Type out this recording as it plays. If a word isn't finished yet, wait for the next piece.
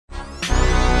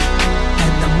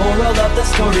the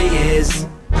story is.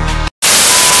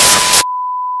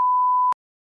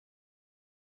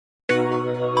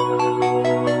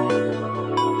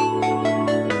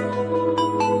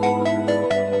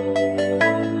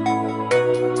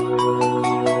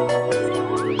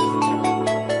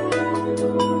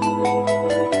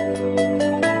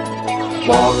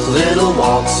 Walk, little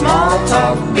walk, small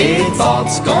talk, big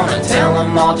thoughts. Gonna tell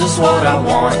them all just what I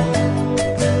want.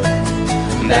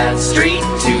 That street,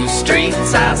 two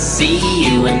streets, I see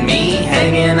you and me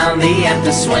hanging on the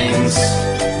empty swings.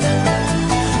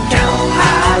 Count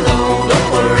high, low, don't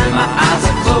worry, my eyes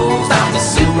are closed. I'm the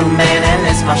Superman and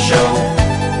it's my show.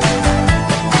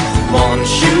 One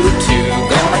shoe, two,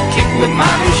 gonna kick with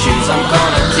my new shoes. I'm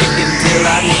gonna kick until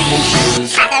I need new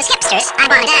shoes. At those hipsters,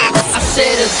 I wanna dance. I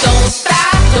said, don't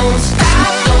stop, don't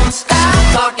stop, don't stop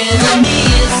talking to me.